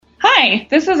Hi,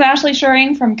 this is Ashley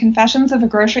Schuring from Confessions of a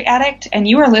Grocery Addict, and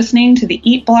you are listening to the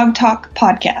Eat Blog Talk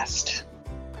podcast.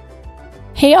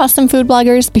 Hey, awesome food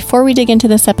bloggers. Before we dig into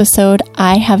this episode,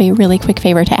 I have a really quick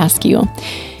favor to ask you.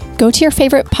 Go to your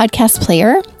favorite podcast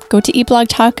player, go to Eat Blog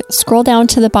Talk, scroll down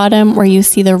to the bottom where you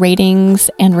see the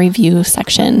ratings and review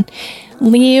section.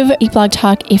 Leave Eat Blog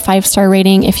Talk a 5-star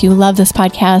rating if you love this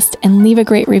podcast and leave a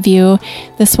great review.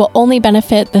 This will only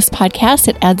benefit this podcast.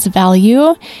 It adds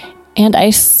value. And I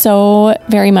so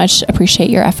very much appreciate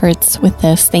your efforts with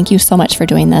this. Thank you so much for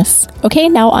doing this. Okay,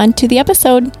 now on to the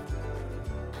episode.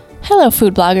 Hello,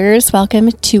 food bloggers.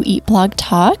 Welcome to Eat Blog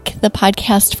Talk, the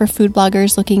podcast for food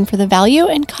bloggers looking for the value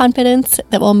and confidence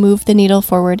that will move the needle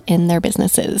forward in their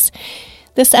businesses.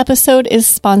 This episode is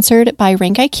sponsored by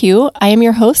RankIQ. I am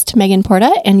your host, Megan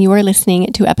Porta, and you are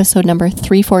listening to episode number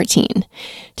 314.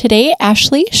 Today,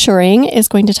 Ashley Schuring is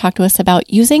going to talk to us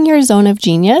about using your zone of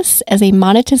genius as a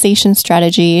monetization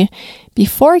strategy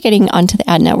before getting onto the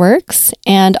ad networks,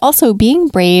 and also being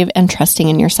brave and trusting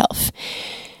in yourself.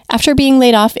 After being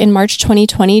laid off in March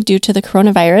 2020 due to the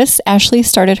coronavirus, Ashley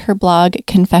started her blog,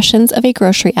 Confessions of a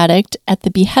Grocery Addict, at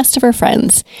the behest of her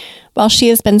friends. While she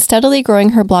has been steadily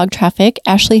growing her blog traffic,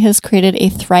 Ashley has created a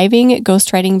thriving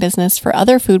ghostwriting business for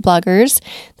other food bloggers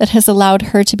that has allowed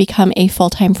her to become a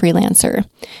full-time freelancer.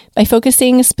 By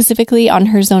focusing specifically on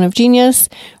her zone of genius,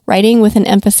 writing with an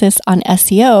emphasis on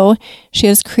SEO, she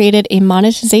has created a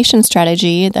monetization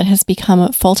strategy that has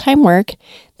become full-time work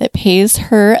that pays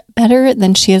her better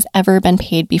than she has ever been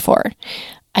paid before.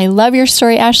 I love your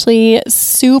story, Ashley.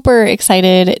 Super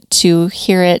excited to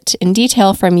hear it in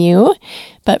detail from you.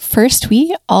 But first,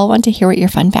 we all want to hear what your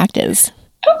fun fact is.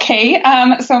 Okay,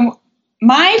 so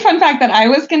my fun fact that I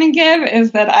was going to give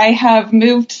is that I have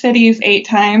moved cities 8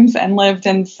 times and lived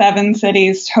in 7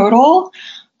 cities total.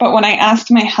 But when I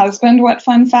asked my husband what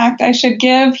fun fact I should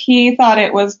give, he thought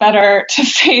it was better to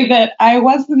say that I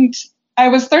was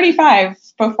 35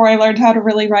 before I learned how to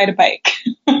really ride a bike.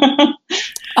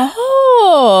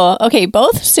 Oh, okay.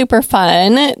 Both super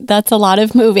fun. That's a lot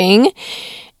of moving.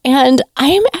 And I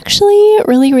am actually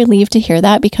really relieved to hear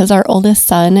that because our oldest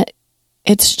son,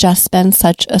 it's just been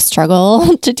such a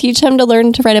struggle to teach him to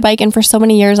learn to ride a bike. And for so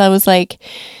many years, I was like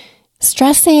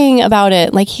stressing about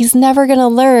it. Like, he's never going to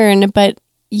learn, but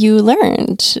you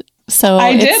learned. So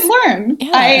I did learn.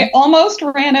 Yeah. I almost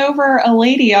ran over a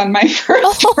lady on my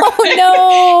first ride.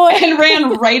 No. And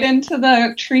ran right into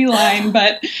the tree line.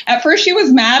 But at first she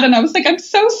was mad and I was like, I'm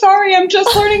so sorry. I'm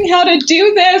just learning how to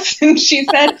do this. And she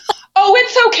said, oh,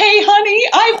 it's okay, honey.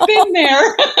 I've been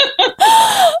there.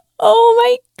 Oh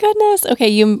my goodness. Okay,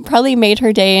 you probably made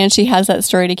her day and she has that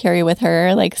story to carry with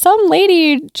her. Like, some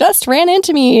lady just ran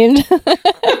into me.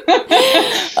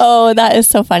 Oh, that is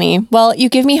so funny. Well, you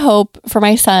give me hope for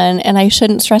my son and I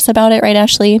shouldn't stress about it, right,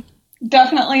 Ashley?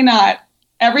 Definitely not.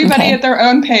 Everybody at their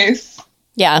own pace.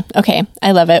 Yeah. Okay.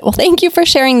 I love it. Well, thank you for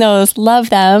sharing those. Love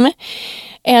them.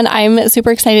 And I'm super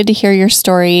excited to hear your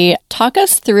story. Talk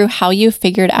us through how you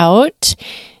figured out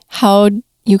how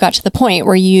you got to the point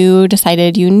where you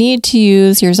decided you need to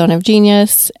use your zone of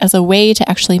genius as a way to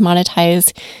actually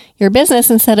monetize your business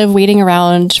instead of waiting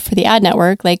around for the ad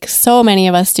network like so many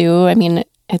of us do. I mean,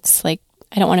 it's like,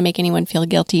 I don't want to make anyone feel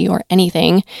guilty or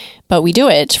anything, but we do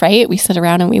it, right? We sit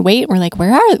around and we wait. We're like,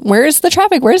 where's the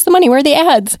traffic? Where's the money? Where are the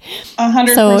ads?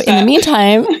 100%. So in the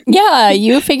meantime,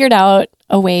 you figured out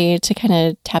a way to kind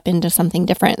of tap into something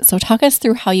different. So talk us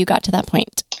through how you got to that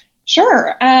point.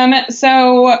 Sure.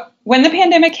 So when the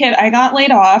pandemic hit, I got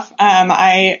laid off.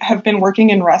 I have been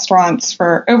working in restaurants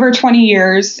for over 20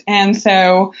 years. And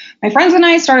so my friends and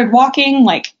I started walking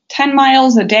like 10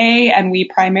 miles a day, and we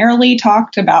primarily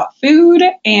talked about food.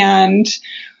 And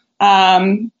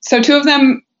so 2 of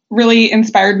them really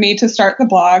inspired me to start the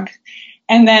blog.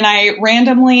 And then I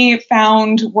randomly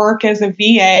found work as a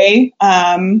VA,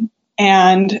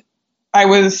 and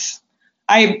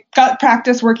I got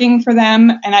practice working for them,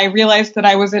 and I realized that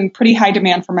I was in pretty high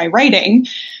demand for my writing.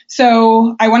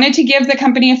 So I wanted to give the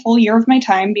company a full year of my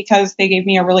time because they gave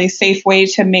me a really safe way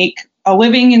to make a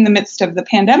living in the midst of the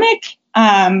pandemic.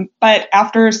 But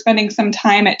after spending some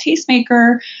time at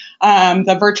Tastemaker,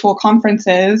 the virtual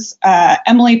conferences,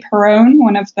 Emily Perrone,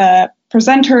 one of the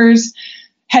presenters,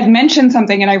 had mentioned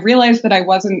something, and I realized that I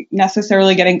wasn't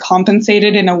necessarily getting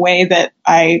compensated in a way that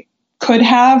I could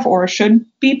have or should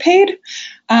be paid.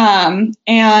 And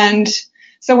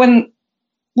so when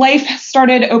life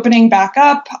started opening back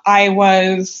up, I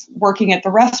was working at the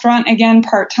restaurant again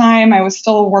part-time. I was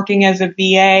still working as a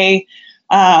VA.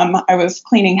 I was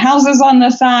cleaning houses on the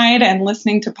side and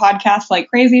listening to podcasts like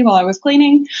crazy while I was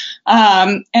cleaning.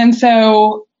 And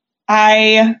so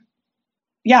I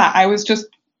was just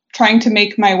trying to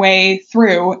make my way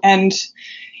through. And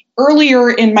earlier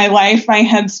in my life, I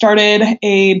had started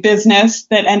a business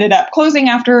that ended up closing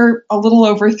after a little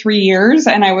over 3 years.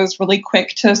 And I was really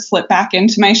quick to slip back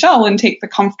into my shell and take the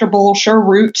comfortable, sure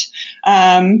route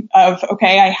of,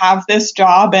 okay, I have this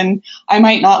job and I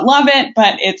might not love it,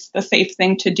 but it's the safe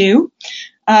thing to do.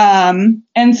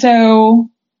 And so,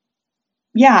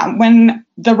 yeah, when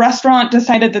the restaurant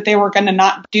decided that they were going to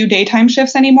not do daytime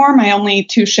shifts anymore, my only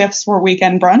 2 shifts were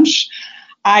weekend brunch.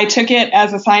 I took it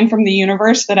as a sign from the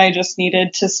universe that I just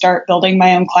needed to start building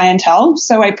my own clientele.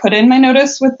 So I put in my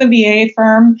notice with the VA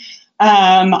firm.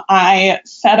 I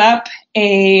set up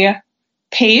a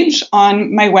page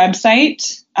on my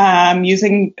website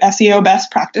using SEO best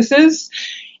practices.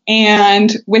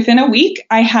 And within a week,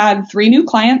 I had 3 new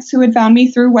clients who had found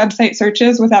me through website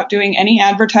searches without doing any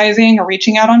advertising or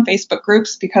reaching out on Facebook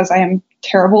groups because I am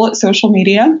terrible at social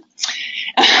media.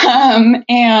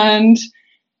 And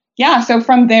yeah, so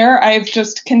from there, I've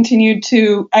just continued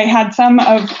I had some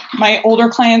of my older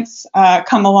clients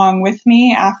come along with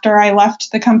me after I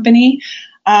left the company.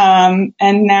 And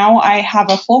now I have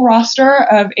a full roster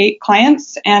of 8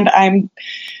 clients, and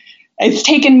it's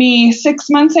taken me 6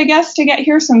 months, I guess, to get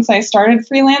here since I started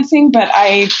freelancing, but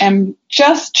I am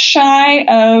just shy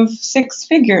of 6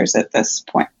 figures at this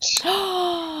point.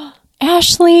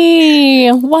 Ashley,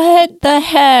 what the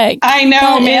heck? I know,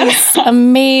 that man. Is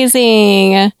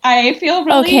amazing. I feel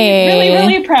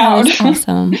really proud. That is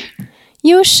awesome.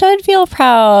 You should feel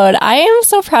proud. I am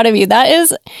so proud of you.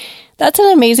 That's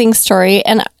an amazing story.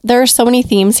 And there are so many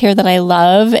themes here that I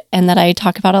love and that I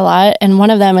talk about a lot. And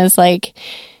one of them is like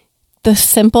the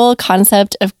simple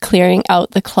concept of clearing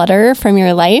out the clutter from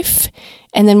your life.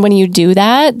 And then when you do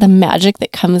that, the magic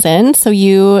that comes in. So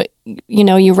you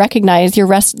recognize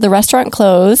the restaurant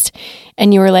closed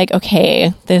and you were like,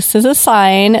 okay, this is a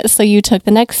sign. So you took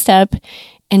the next step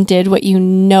and did what you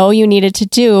know you needed to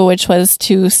do, which was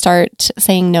to start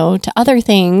saying no to other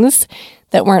things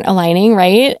that weren't aligning,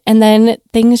 right? And then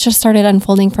things just started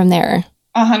unfolding from there.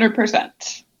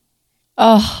 100%.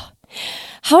 Oh,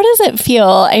 how does it feel?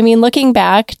 I mean, looking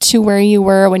back to where you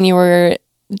were when you were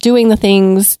doing the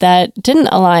things that didn't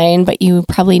align, but you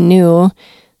probably knew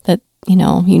that, you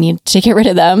need to get rid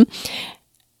of them.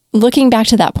 Looking back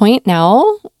to that point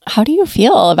now, how do you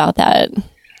feel about that?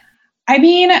 I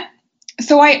mean,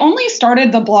 so I only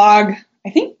started the blog, I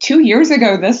think 2 years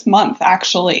ago this month,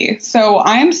 actually. So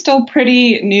I'm still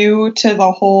pretty new to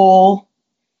the whole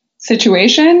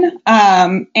situation.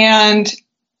 And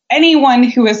anyone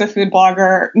who is a food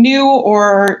blogger, new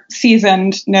or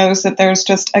seasoned, knows that there's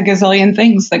just a gazillion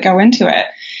things that go into it.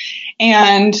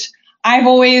 And I've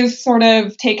always sort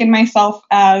of taken myself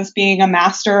as being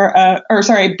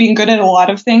being good at a lot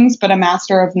of things, but a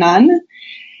master of none.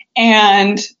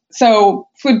 And so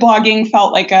food blogging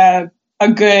felt like a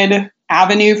good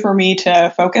avenue for me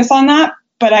to focus on that.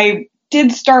 But I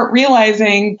did start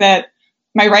realizing that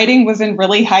my writing was in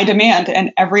really high demand,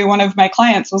 and every one of my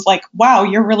clients was like, wow,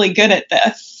 you're really good at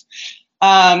this.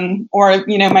 Or,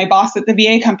 my boss at the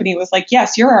VA company was like,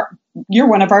 yes, you're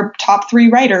one of our top 3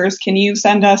 writers. Can you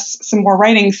send us some more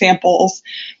writing samples?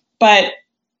 But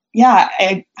yeah,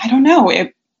 I don't know.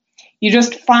 I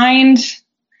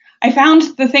found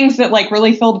the things that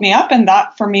really filled me up, and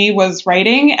that for me was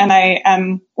writing. And I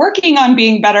am working on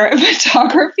being better at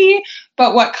photography,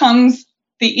 but what comes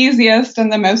the easiest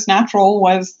and the most natural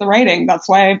was the writing. That's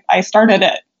why I started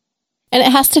it. And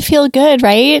it has to feel good,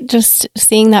 right? Just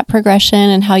seeing that progression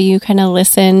and how you kind of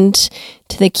listened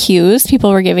to the cues people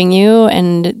were giving you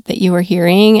and that you were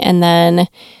hearing. And then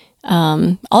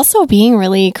also being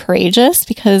really courageous,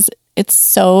 because it's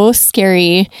so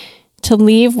scary to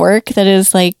leave work that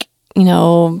is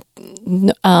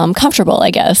comfortable,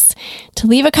 I guess. To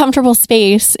leave a comfortable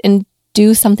space and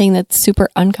do something that's super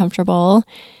uncomfortable.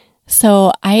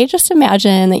 So I just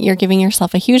imagine that you're giving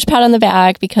yourself a huge pat on the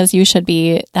back, because you should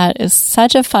be. That is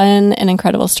such a fun and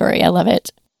incredible story. I love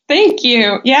it. Thank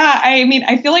you. Yeah, I mean,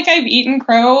 I feel like I've eaten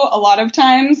crow a lot of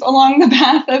times along the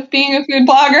path of being a food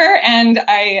blogger, and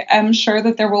I am sure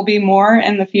that there will be more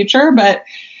in the future. But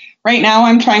right now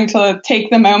I'm trying to take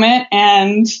the moment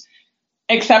and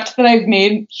accept that I've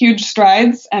made huge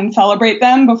strides and celebrate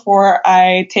them before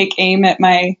I take aim at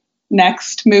my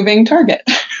next moving target.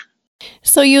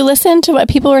 So you listened to what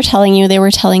people were telling you. They were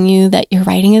telling you that your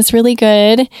writing is really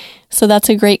good. So that's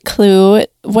a great clue.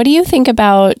 What do you think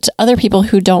about other people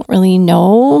who don't really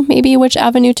know maybe which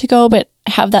avenue to go, but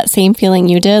have that same feeling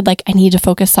you did? Like, I need to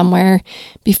focus somewhere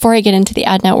before I get into the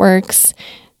ad networks.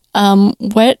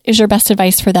 What is your best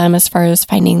advice for them as far as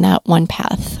finding that one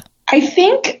path? I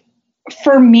think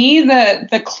for me,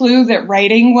 the clue that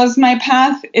writing was my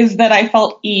path is that I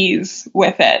felt ease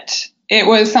with it. It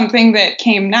was something that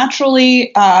came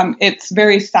naturally. It's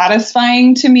very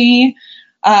satisfying to me.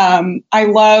 I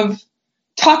love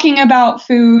talking about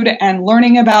food and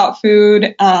learning about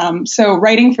food. So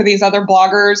writing for these other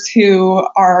bloggers who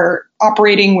are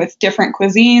operating with different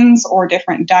cuisines or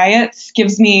different diets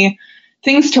gives me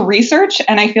things to research.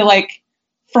 And I feel like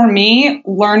for me,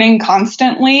 learning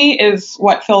constantly is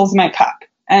what fills my cup.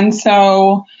 And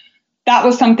so that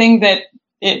was something that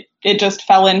it just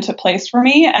fell into place for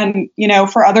me. And,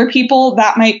 for other people,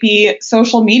 that might be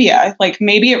social media. Like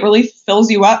maybe it really fills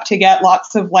you up to get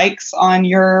lots of likes on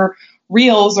your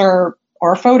reels or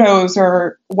photos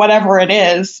or whatever it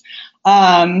is.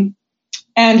 And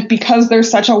because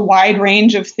there's such a wide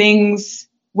range of things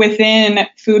within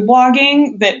food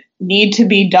blogging that need to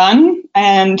be done,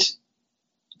 and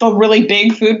the really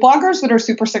big food bloggers that are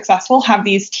super successful have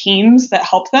these teams that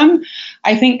help them,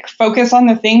 I think focus on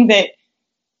the thing that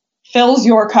fills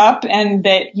your cup and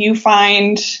that you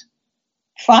find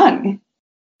fun.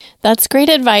 That's great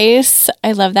advice.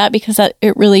 I love that because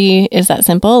it really is that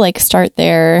simple. Like start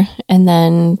there and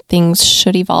then things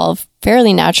should evolve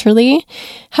fairly naturally.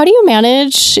 How do you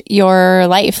manage your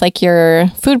life, like your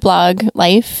food blog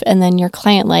life and then your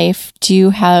client life? Do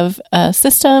you have a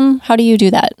system? How do you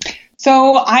do that?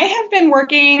 So I have been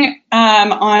working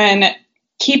on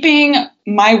keeping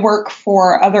my work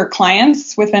for other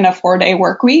clients within a 4-day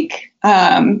work week.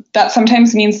 That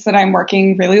sometimes means that I'm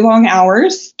working really long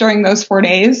hours during those 4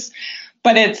 days,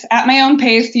 but it's at my own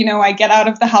pace. I get out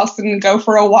of the house and go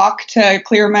for a walk to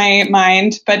clear my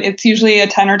mind, but it's usually a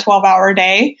 10 or 12 hour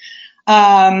day.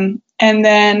 And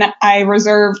then I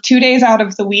reserve 2 days out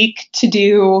of the week to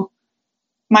do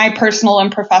my personal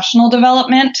and professional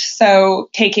development. So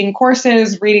taking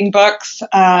courses, reading books,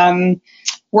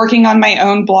 working on my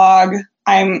own blog.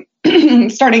 I'm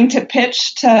starting to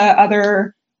pitch to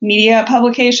other media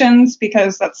publications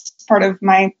because that's part of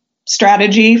my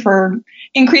strategy for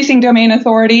increasing domain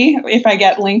authority if I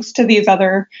get links to these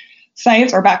other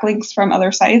sites or backlinks from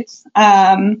other sites.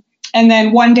 And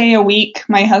then 1 day a week,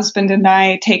 my husband and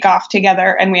I take off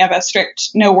together and we have a strict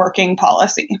no working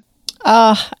policy.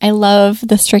 Oh, I love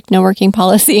the strict no working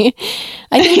policy.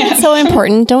 I think that's so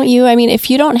important, don't you? I mean, if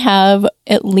you don't have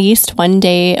at least 1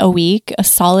 day a week, a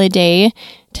solid day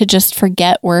to just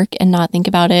forget work and not think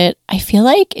about it, I feel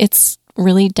like it's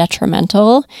really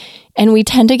detrimental. And we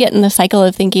tend to get in the cycle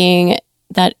of thinking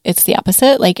that it's the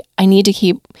opposite. Like, I need to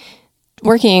keep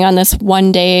working on this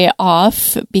 1 day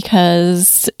off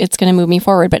because it's going to move me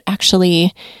forward. But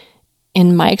actually,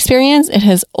 in my experience, it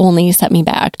has only set me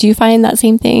back. Do you find that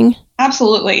same thing?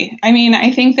 Absolutely. I mean, I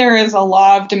think there is a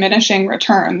law of diminishing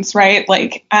returns, right?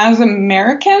 Like as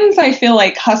Americans, I feel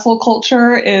like hustle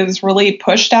culture is really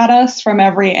pushed at us from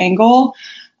every angle.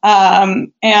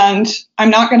 And I'm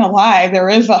not going to lie, there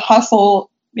is a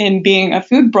hustle in being a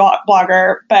food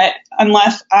blogger, but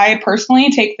unless I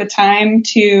personally take the time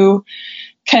to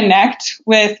connect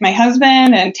with my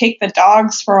husband and take the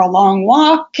dogs for a long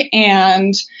walk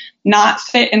and not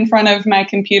sit in front of my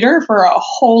computer for a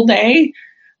whole day,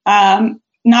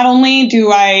 not only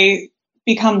do I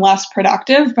become less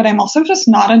productive, but I'm also just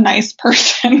not a nice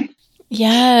person.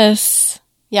 Yes.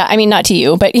 Yeah. I mean, not to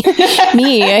you, but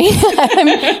me.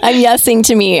 I'm yesing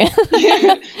to me.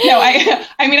 No,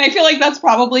 I mean, I feel like that's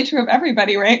probably true of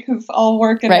everybody, right? Because all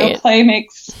work and no play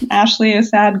makes Ashley a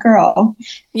sad girl.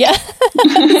 Yeah.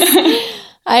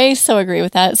 I so agree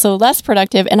with that. So less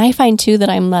productive. And I find too that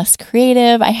I'm less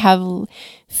creative. I have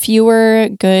fewer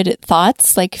good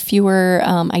thoughts, like fewer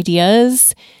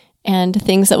ideas and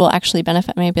things that will actually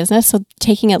benefit my business. So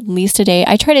taking at least a day,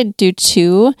 I try to do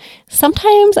 2.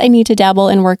 Sometimes I need to dabble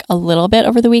and work a little bit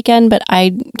over the weekend, but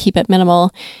I keep it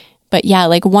minimal. But yeah,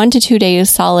 like 1 to 2 days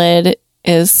solid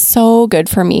is so good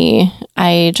for me.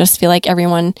 I just feel like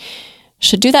everyone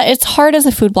should do that. It's hard as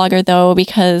a food blogger though,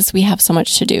 because we have so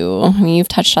much to do. I mean, you've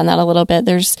touched on that a little bit.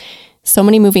 There's so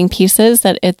many moving pieces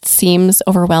that it seems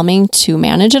overwhelming to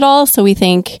manage it all. So we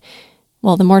think,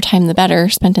 well, the more time, the better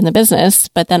spent in the business.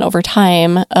 But then over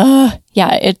time,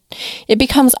 it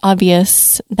becomes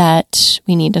obvious that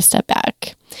we need to step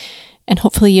back. And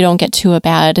hopefully you don't get to a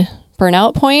bad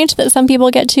burnout point that some people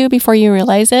get to before you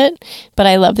realize it. But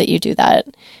I love that you do that.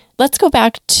 Let's go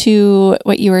back to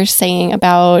what you were saying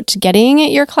about getting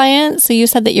your clients. So you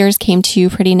said that yours came to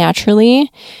you pretty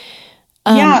naturally.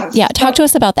 Talk to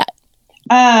us about that.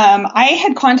 I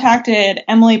had contacted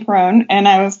Emily Perrone and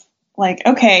I was like,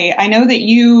 okay, I know that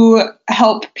you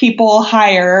help people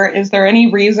hire. Is there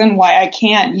any reason why I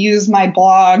can't use my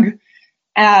blog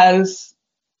as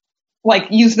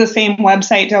use the same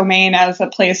website domain as a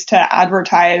place to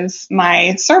advertise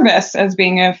my service as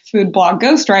being a food blog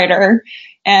ghostwriter.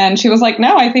 And she was like,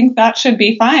 no, I think that should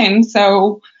be fine.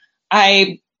 So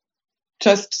I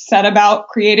just set about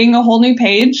creating a whole new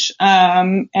page.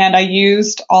 And I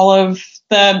used all of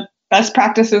the best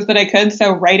practices that I could.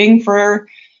 So writing for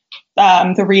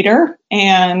the reader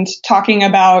and talking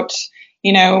about,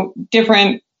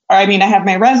 I have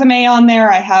my resume on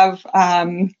there. I have,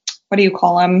 what do you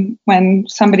call them when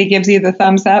somebody gives you the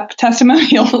thumbs up?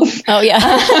 Testimonials. Oh, yeah.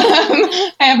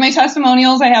 I have my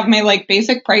testimonials. I have my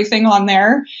basic pricing on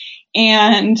there.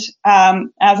 And as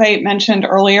I mentioned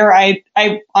earlier, I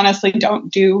honestly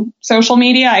don't do social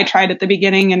media. I tried at the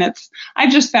beginning and I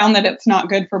just found that it's not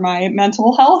good for my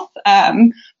mental health.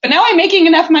 But now I'm making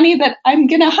enough money that I'm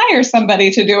going to hire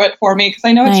somebody to do it for me because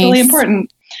I know it's really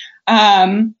important.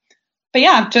 But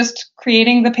yeah, just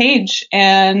creating the page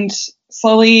and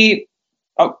slowly,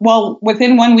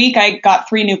 within 1 week, I got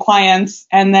 3 new clients.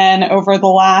 And then over the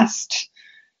last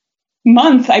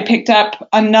month, I picked up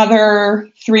another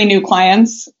 3 new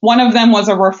clients. One of them was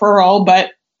a referral,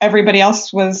 but everybody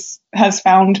else has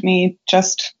found me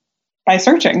just by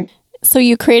searching. So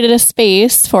you created a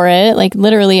space for it,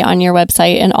 literally on your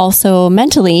website, and also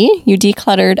mentally you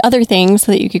decluttered other things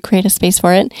so that you could create a space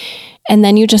for it. And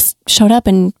then you just showed up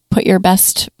and put your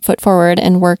best foot forward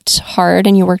and worked hard,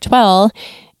 and you worked well.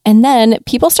 And then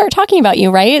people start talking about you,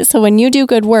 right? So when you do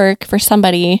good work for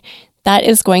somebody, that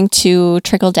is going to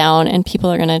trickle down and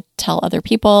people are going to tell other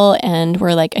people. And we're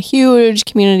a huge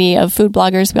community of food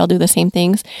bloggers. We all do the same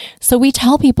things. So we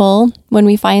tell people when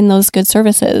we find those good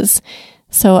services.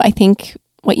 So I think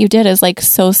what you did is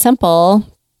so simple,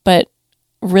 but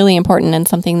really important and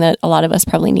something that a lot of us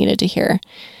probably needed to hear.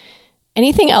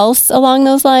 Anything else along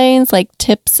those lines,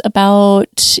 tips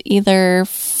about either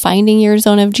finding your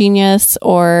zone of genius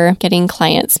or getting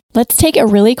clients? Let's take a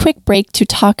really quick break to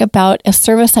talk about a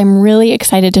service I'm really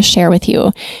excited to share with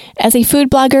you. As a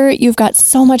food blogger, you've got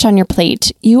so much on your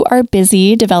plate. You are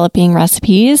busy developing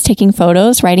recipes, taking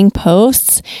photos, writing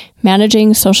posts,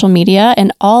 managing social media,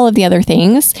 and all of the other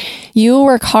things. You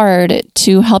work hard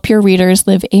to help your readers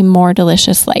live a more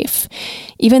delicious life.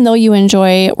 Even though you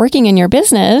enjoy working in your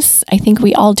business, I think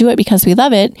we all do it because we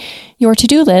love it, your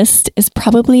to-do list is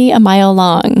probably a mile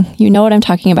long. You know what I'm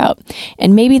talking about.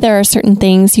 And maybe there are certain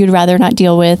things you'd rather not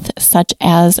deal with, such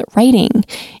as writing.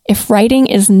 If writing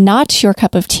is not your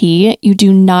cup of tea, you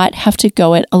do not have to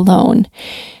go it alone.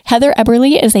 Heather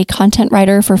Eberly is a content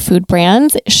writer for food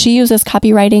brands. She uses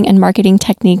copywriting and marketing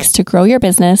techniques to grow your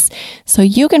business so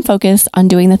you can focus on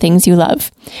doing the things you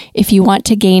love. If you want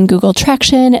to gain Google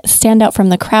traction, stand out from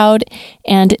the crowd,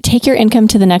 and take your income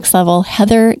to the next level,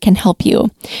 Heather can help you.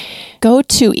 Go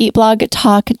to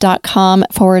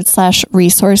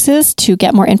eatblogtalk.com/resources to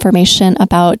get more information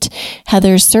about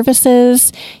Heather's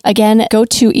services. Again, go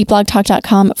to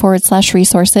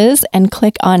eatblogtalk.com/resources and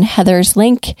click on Heather's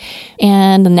link.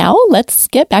 And now let's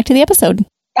get back to the episode.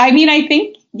 I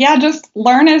think, just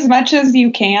learn as much as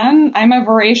you can. I'm a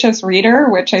voracious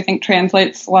reader, which I think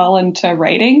translates well into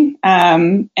writing.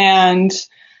 And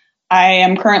I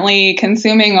am currently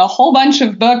consuming a whole bunch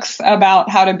of books about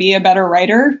how to be a better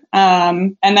writer.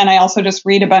 And then I also just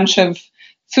read a bunch of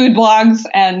food blogs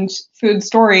and food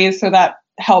stories. So that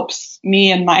helps me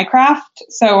in my craft.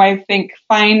 So I think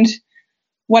find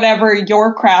whatever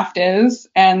your craft is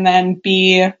and then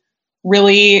be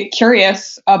really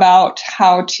curious about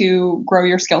how to grow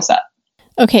your skill set.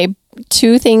 Okay.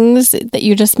 2 things that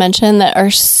you just mentioned that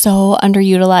are so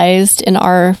underutilized in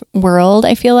our world,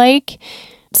 I feel like.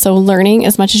 So learning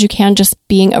as much as you can, just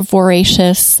being a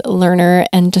voracious learner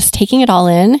and just taking it all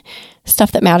in,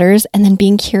 stuff that matters, and then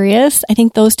being curious. I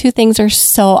think those 2 things are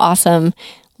so awesome.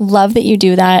 Love that you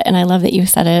do that. And I love that you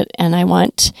said it. And I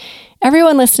want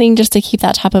everyone listening just to keep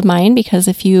that top of mind, because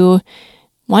if you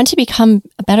want to become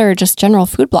a better, just general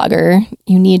food blogger,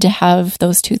 you need to have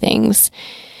those 2 things.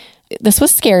 This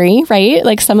was scary, right?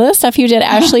 Some of the stuff you did,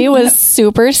 Ashley, was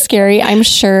super scary. I'm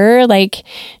sure,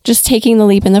 just taking the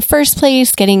leap in the first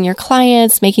place, getting your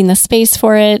clients, making the space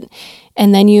for it.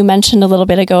 And then you mentioned a little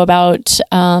bit ago about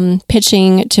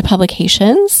pitching to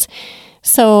publications.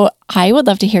 So I would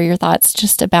love to hear your thoughts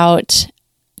just about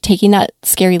taking that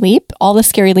scary leap, all the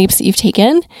scary leaps that you've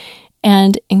taken,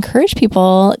 and encourage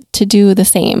people to do the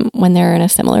same when they're in a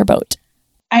similar boat.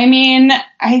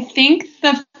 I think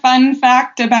the fun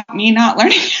fact about me not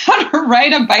learning how to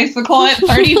ride a bicycle at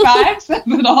 35 says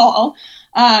it all.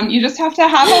 You just have to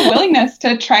have a willingness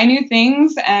to try new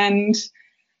things and,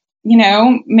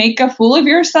 make a fool of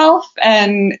yourself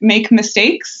and make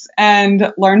mistakes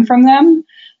and learn from them.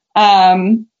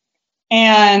 And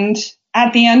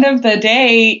at the end of the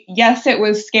day, yes, it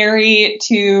was scary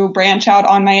to branch out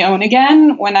on my own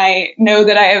again when I know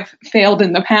that I have failed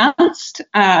in the past.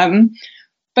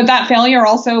 But that failure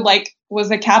also like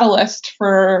was a catalyst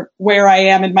for where I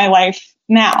am in my life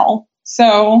now.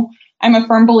 So I'm a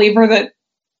firm believer that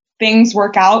things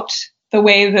work out the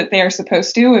way that they're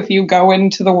supposed to if you go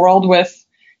into the world with,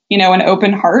 an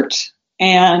open heart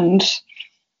and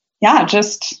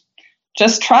just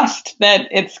trust that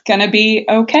it's going to be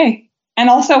okay. And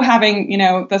also having,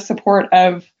 the support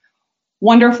of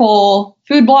wonderful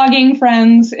food blogging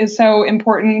friends is so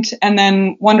important. And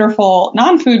then wonderful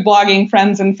non-food blogging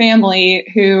friends and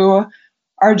family who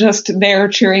are just there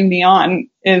cheering me on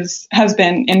has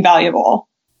been invaluable.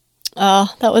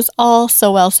 Oh, that was all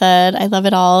so well said. I love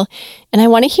it all. And I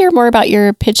want to hear more about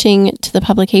your pitching to the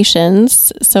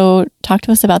publications. So talk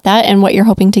to us about that and what you're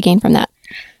hoping to gain from that.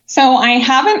 So I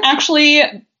haven't actually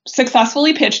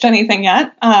successfully pitched anything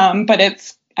yet,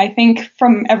 but I think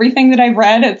from everything that I've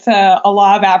read, it's a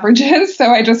law of averages.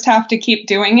 So I just have to keep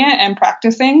doing it and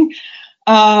practicing.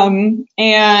 And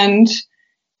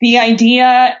the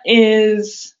idea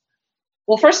is,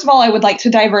 well, first of all, I would like to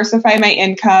diversify my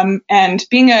income, and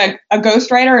being a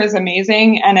ghostwriter is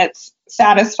amazing, and it's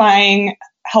satisfying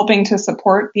helping to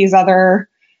support these other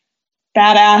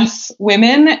badass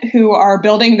women who are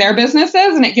building their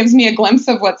businesses, and it gives me a glimpse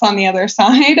of what's on the other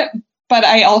side. But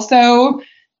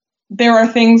there are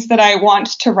things that I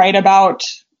want to write about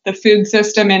the food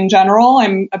system in general.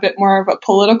 I'm a bit more of a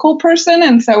political person,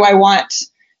 and so I want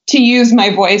to use my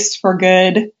voice for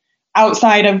good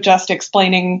outside of just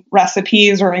explaining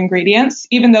recipes or ingredients,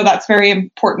 even though that's very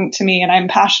important to me and I'm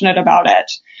passionate about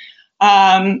it.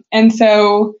 And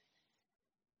so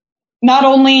not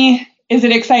only is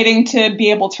it exciting to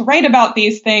be able to write about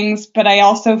these things, but I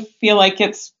also feel like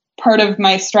it's part of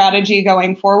my strategy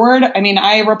going forward. I mean,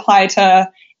 I reply to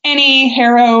any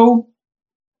HARO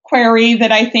query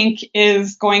that I think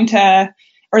is going to,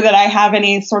 or that I have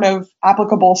any sort of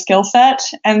applicable skill set.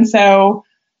 And so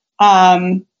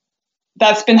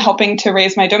that's been helping to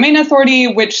raise my domain authority,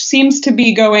 which seems to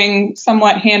be going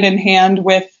somewhat hand in hand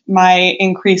with my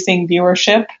increasing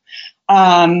viewership.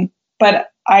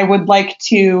 But I would like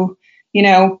to,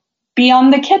 be on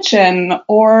the kitchen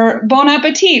or Bon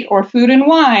Appetit or Food and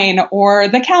Wine or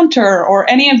The Counter or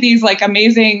any of these like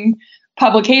amazing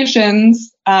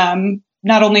publications.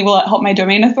 Not only will it help my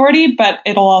domain authority, but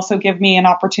it'll also give me an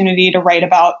opportunity to write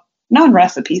about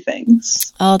non-recipe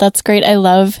things. Oh, that's great. I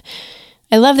love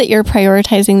that you're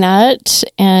prioritizing that,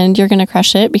 and you're going to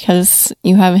crush it because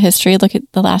you have a history. Look at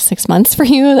the last 6 months for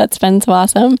you. That's been so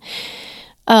awesome.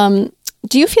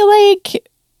 Do you feel like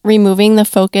removing the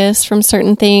focus from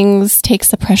certain things takes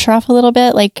the pressure off a little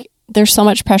bit? Like there's so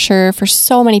much pressure for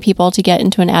so many people to get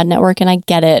into an ad network, and I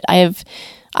get it.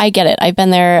 I get it. I've been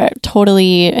there.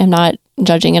 Totally am not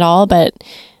judging at all, but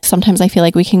sometimes I feel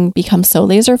like we can become so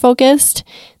laser focused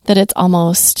that it's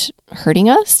almost hurting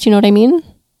us. Do you know what I mean?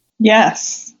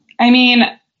 Yes. I mean,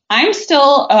 I'm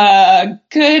still a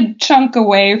good chunk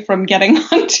away from getting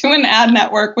onto an ad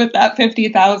network with that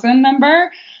 50,000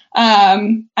 number.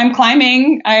 I'm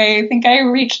climbing. I think I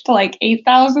reached like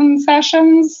 8,000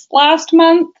 sessions last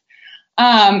month.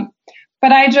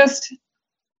 But I just,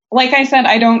 like I said,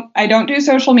 I don't do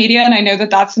social media, and I know that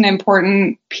that's an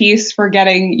important piece for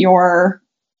getting your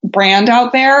brand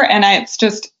out there. And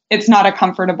it's not a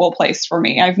comfortable place for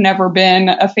me. I've never been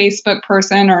a Facebook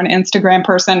person or an Instagram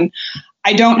person.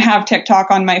 I don't have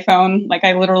TikTok on my phone. Like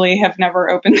I literally have never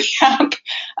opened the app.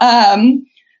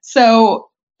 So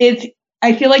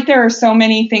I feel like there are so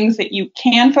many things that you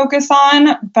can focus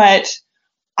on, but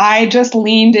I just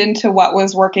leaned into what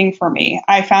was working for me.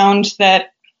 I found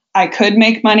that I could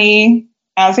make money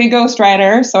as a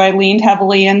ghostwriter, so I leaned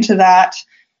heavily into that.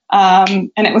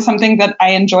 And it was something that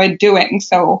I enjoyed doing.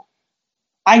 So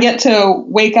I get to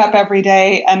wake up every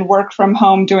day and work from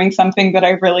home doing something that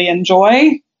I really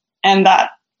enjoy. And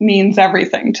that means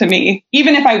everything to me,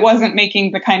 even if I wasn't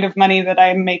making the kind of money that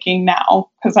I'm making now,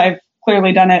 because I've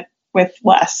clearly done it with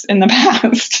less in the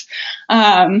past.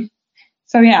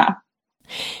 So yeah.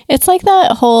 It's like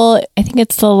that whole, I think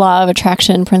it's the law of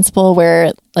attraction principle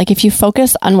where like if you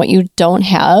focus on what you don't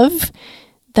have,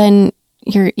 then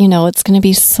it's going to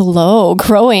be slow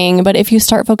growing. But if you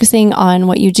start focusing on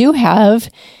what you do have,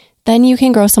 then you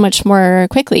can grow so much more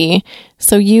quickly.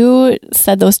 So you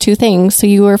said those two things. So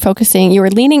you were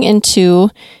leaning into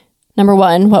number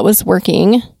one, what was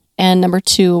working, and number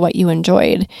two, what you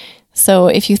enjoyed. So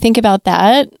if you think about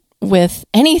that with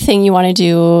anything you want to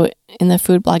do in the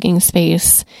food blogging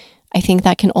space, I think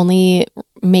that can only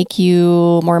make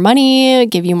you more money,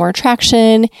 give you more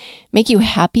traction, make you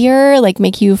happier, like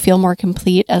make you feel more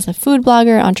complete as a food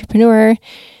blogger, entrepreneur.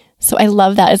 So I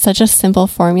love that. It's such a simple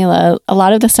formula. A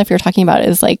lot of the stuff you're talking about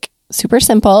is like super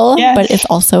simple, yes, but it's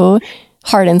also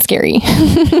hard and scary.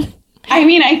 I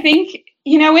mean, I think,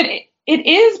 it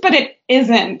is, but it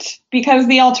isn't, because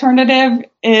the alternative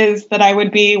is that I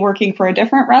would be working for a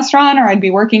different restaurant, or I'd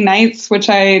be working nights, which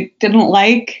I didn't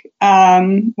like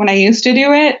when I used to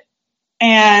do it.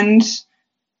 And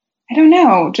I don't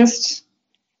know, just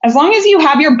as long as you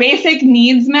have your basic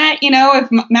needs met, if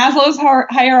Maslow's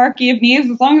hierarchy of needs,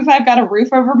 as long as I've got a roof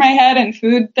over my head and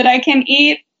food that I can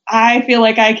eat, I feel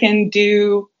like I can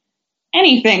do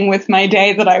anything with my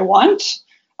day that I want.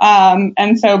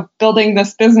 And so building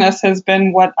this business has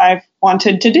been what I've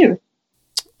wanted to do.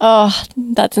 Oh,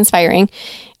 that's inspiring.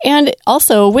 And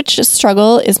also, which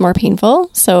struggle is more painful?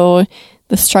 So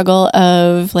the struggle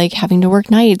of like having to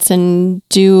work nights and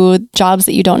do jobs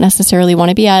that you don't necessarily want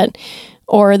to be at,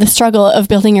 or the struggle of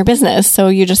building your business. So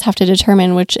you just have to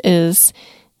determine which is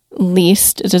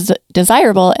least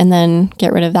desirable and then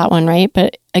get rid of that one, right?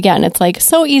 But again, it's like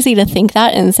so easy to think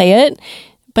that and say it,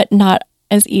 but not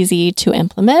as easy to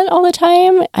implement all the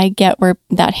time. I get where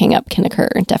that hang up can occur.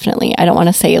 Definitely. I don't want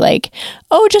to say like,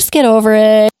 oh, just get over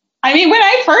it. I mean, when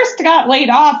I first got laid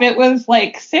off, it was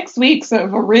like 6 weeks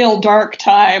of a real dark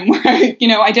time where,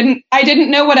 I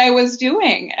didn't know what I was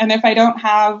doing. And if I don't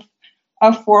have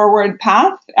a forward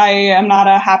path, I am not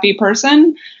a happy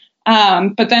person.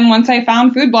 But then once I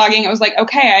found food blogging, it was like,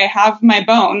 okay, I have my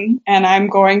bone and I'm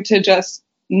going to just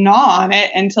gnaw on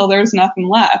it until there's nothing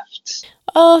left.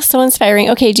 Oh, so inspiring.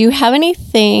 Okay, do you have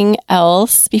anything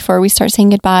else before we start saying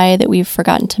goodbye that we've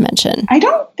forgotten to mention? I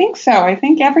don't think so. I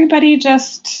think everybody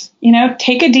just,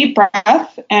 take a deep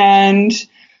breath and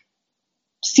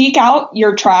seek out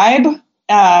your tribe,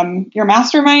 your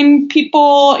mastermind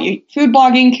people, food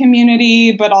blogging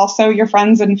community, but also your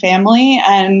friends and family,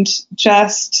 and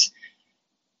just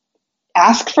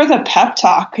ask for the pep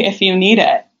talk if you need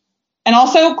it. And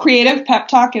also, Creative Pep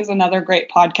Talk is another great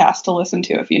podcast to listen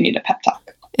to if you need a pep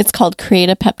talk. It's called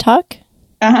Creative Pep Talk?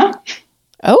 Uh-huh.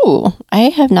 Oh, I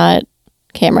have not.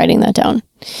 Okay, I'm writing that down.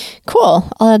 Cool.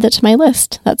 I'll add that to my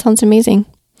list. That sounds amazing.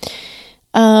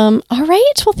 All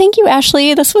right. Well, thank you,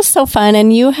 Ashley. This was so fun,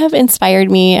 and you have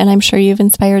inspired me, and I'm sure you've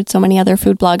inspired so many other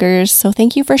food bloggers. So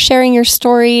thank you for sharing your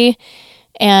story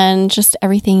and just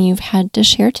everything you've had to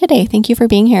share today. Thank you for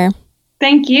being here.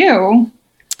 Thank you.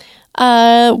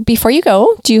 Before you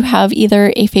go, do you have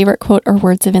either a favorite quote or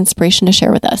words of inspiration to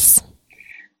share with us?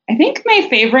 I think my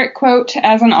favorite quote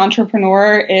as an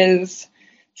entrepreneur is,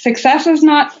 "Success is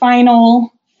not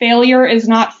final. Failure is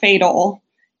not fatal.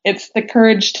 It's the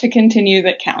courage to continue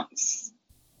that counts."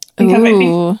 Because I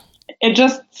think it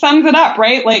just sums it up,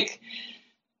 right? Like,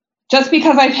 just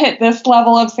because I've hit this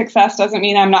level of success doesn't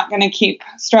mean I'm not going to keep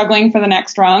struggling for the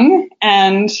next rung.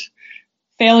 And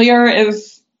failure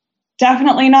is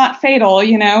definitely not fatal.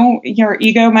 Your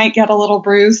ego might get a little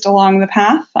bruised along the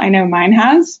path. I know mine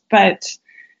has, but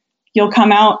you'll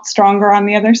come out stronger on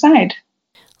the other side.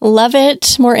 Love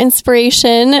it. More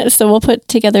inspiration. So we'll put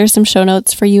together some show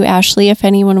notes for you, Ashley. If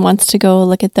anyone wants to go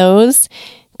look at those,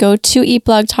 go to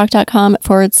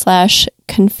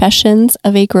eatblogtalk.com/confessions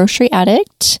of a grocery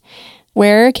addict.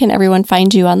 Where can everyone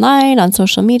find you online, on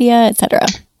social media, etc.?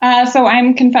 So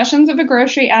I'm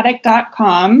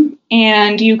confessionsofagrosaryaddicts.com,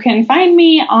 and you can find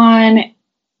me on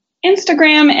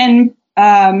Instagram and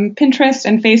Pinterest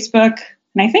and Facebook,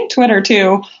 and I think Twitter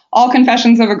too, all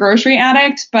Confessions of a Grocery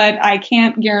Addict, but I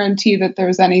can't guarantee that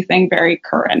there's anything very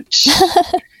current.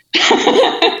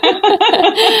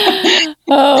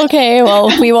 Oh, okay.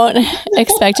 Well, we won't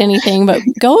expect anything, but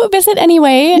go visit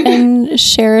anyway and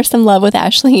share some love with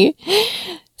Ashley.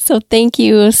 So thank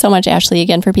you so much, Ashley,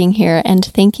 again for being here. And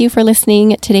thank you for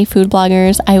listening today, food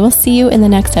bloggers. I will see you in the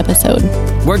next episode.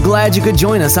 We're glad you could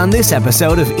join us on this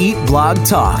episode of Eat Blog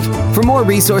Talk. For more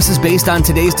resources based on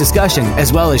today's discussion,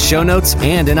 as well as show notes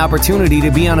and an opportunity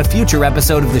to be on a future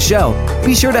episode of the show,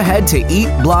 be sure to head to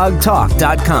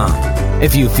eatblogtalk.com.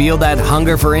 If you feel that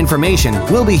hunger for information,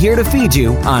 we'll be here to feed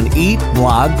you on Eat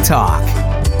Blog Talk.